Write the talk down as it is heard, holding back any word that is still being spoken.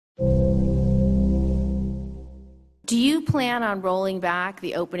Do you plan on rolling back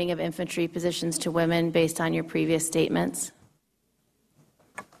the opening of infantry positions to women based on your previous statements?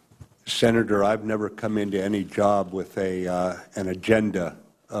 Senator, I've never come into any job with an agenda,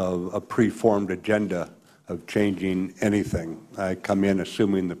 a preformed agenda of changing anything. I come in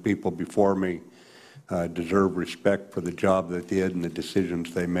assuming the people before me deserve respect for the job they did and the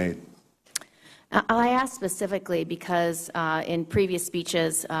decisions they made. I asked specifically because in previous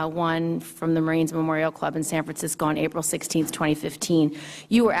speeches, one from the Marines Memorial Club in San Francisco on April 16, 2015,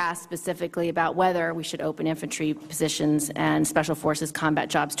 you were asked specifically about whether we should open infantry positions and Special Forces combat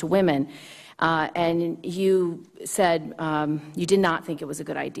jobs to women. And you said you did not think it was a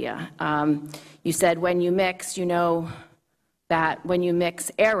good idea. You said when you mix, you know, that when you mix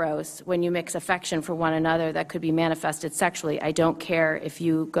eros, when you mix affection for one another, that could be manifested sexually. I don't care if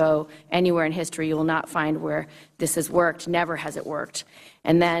you go anywhere in history, you will not find where this has worked. Never has it worked.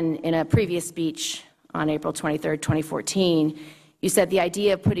 And then in a previous speech on April 23, 2014, you said the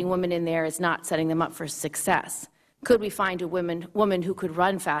idea of putting women in there is not setting them up for success. Could we find a woman who could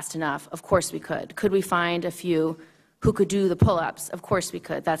run fast enough? Of course we could. Could we find a few who could do the pull-ups? Of course we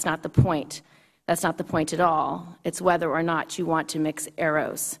could. That's not the point. That's not the point at all. It's whether or not you want to mix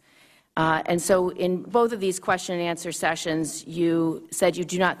eros. And so in both of these question and answer sessions, you said you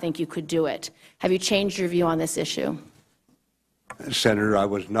do not think you could do it. Have you changed your view on this issue? Senator, I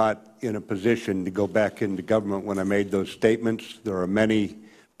was not in a position to go back into government when I made those statements. There are many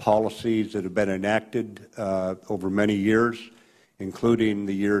policies that have been enacted over many years, including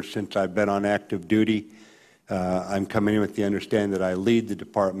the years since I've been on active duty. I'm coming in with the understanding that I lead the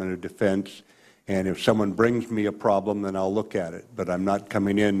Department of Defense, and if someone brings me a problem, then I'll look at it. But I'm not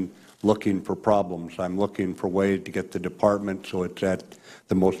coming in looking for problems. I'm looking for ways to get the department so it's at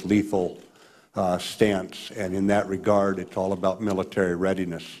the most lethal stance. And in that regard, it's all about military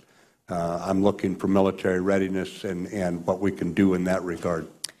readiness. I'm looking for military readiness and what we can do in that regard.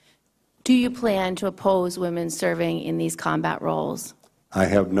 Do you plan to oppose women serving in these combat roles? I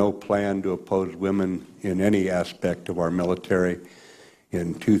have no plan to oppose women in any aspect of our military.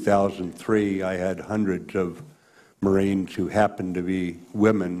 In 2003, I had hundreds of Marines who happened to be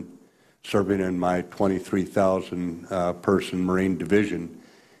women serving in my 23,000 person Marine division.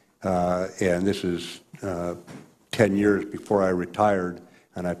 And this is 10 years before I retired,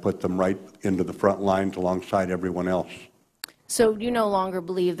 and I put them right into the front lines alongside everyone else. So you no longer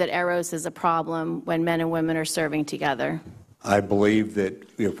believe that eros is a problem when men and women are serving together? I believe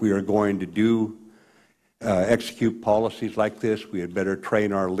that if we are going to execute policies like this, we had better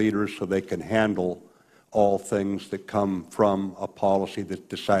train our leaders so they can handle all things that come from a policy that's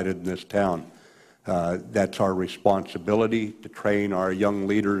decided in this town. That's our responsibility, to train our young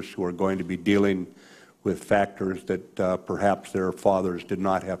leaders who are going to be dealing with factors that perhaps their fathers did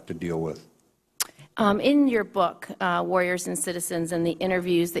not have to deal with. In your book, Warriors and Citizens, and the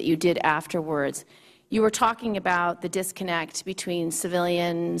interviews that you did afterwards, you were talking about the disconnect between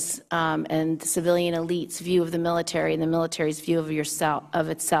civilians and the civilian elite's view of the military and the military's view of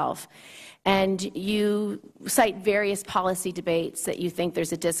itself. And you cite various policy debates that you think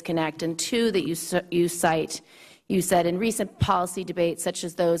there's a disconnect, and two that you cite. You said in recent policy debates, such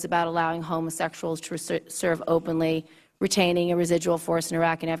as those about allowing homosexuals to serve openly, retaining a residual force in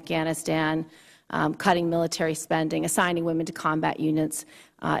Iraq and Afghanistan, cutting military spending, assigning women to combat units,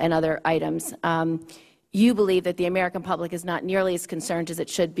 and other items. You believe that the American public is not nearly as concerned as it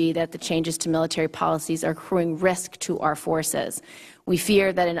should be that the changes to military policies are accruing risk to our forces. We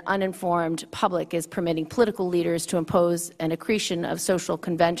fear that an uninformed public is permitting political leaders to impose an accretion of social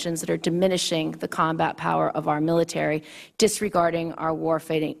conventions that are diminishing the combat power of our military, disregarding our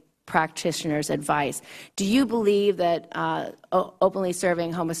warfighting practitioners' advice. Do you believe that openly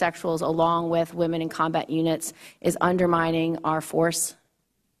serving homosexuals along with women in combat units is undermining our force?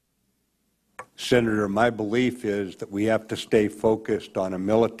 Senator, my belief is that we have to stay focused on a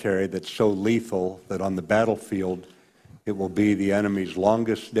military that's so lethal that on the battlefield it will be the enemy's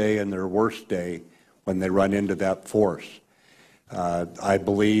longest day and their worst day when they run into that force. I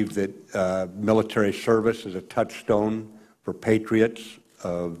believe that military service is a touchstone for patriots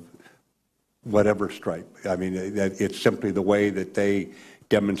of whatever stripe. I mean, it's simply the way that they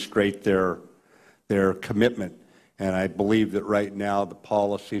demonstrate their commitment. And I believe that right now the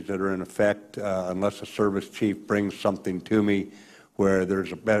policies that are in effect, unless a service chief brings something to me where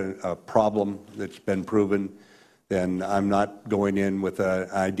there's a problem that's been proven, then I'm not going in with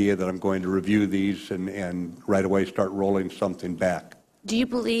an idea that I'm going to review these and right away start rolling something back. Do you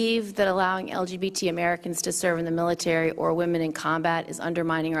believe that allowing LGBT Americans to serve in the military or women in combat is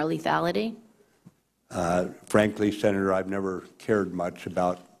undermining our lethality? Frankly, Senator, I've never cared much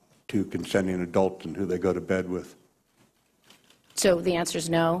about two consenting adults and who they go to bed with. So the answer is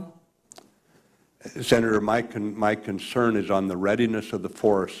no? Senator, my concern is on the readiness of the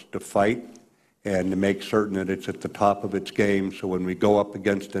force to fight and to make certain that it's at the top of its game, so when we go up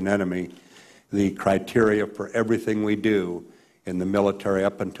against an enemy, the criteria for everything we do in the military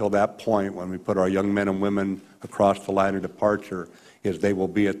up until that point, when we put our young men and women across the line of departure, is they will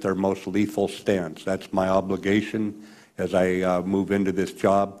be at their most lethal stance. That's my obligation as I move into this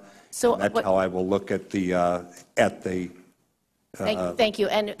job. So that's how I will look at the Thank you.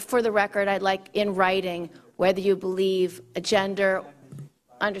 And for the record, I'd like in writing whether you believe a gender.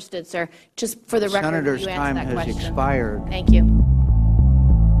 Understood, sir. Just for the record, Senator's you answer time that has question. expired. Thank you.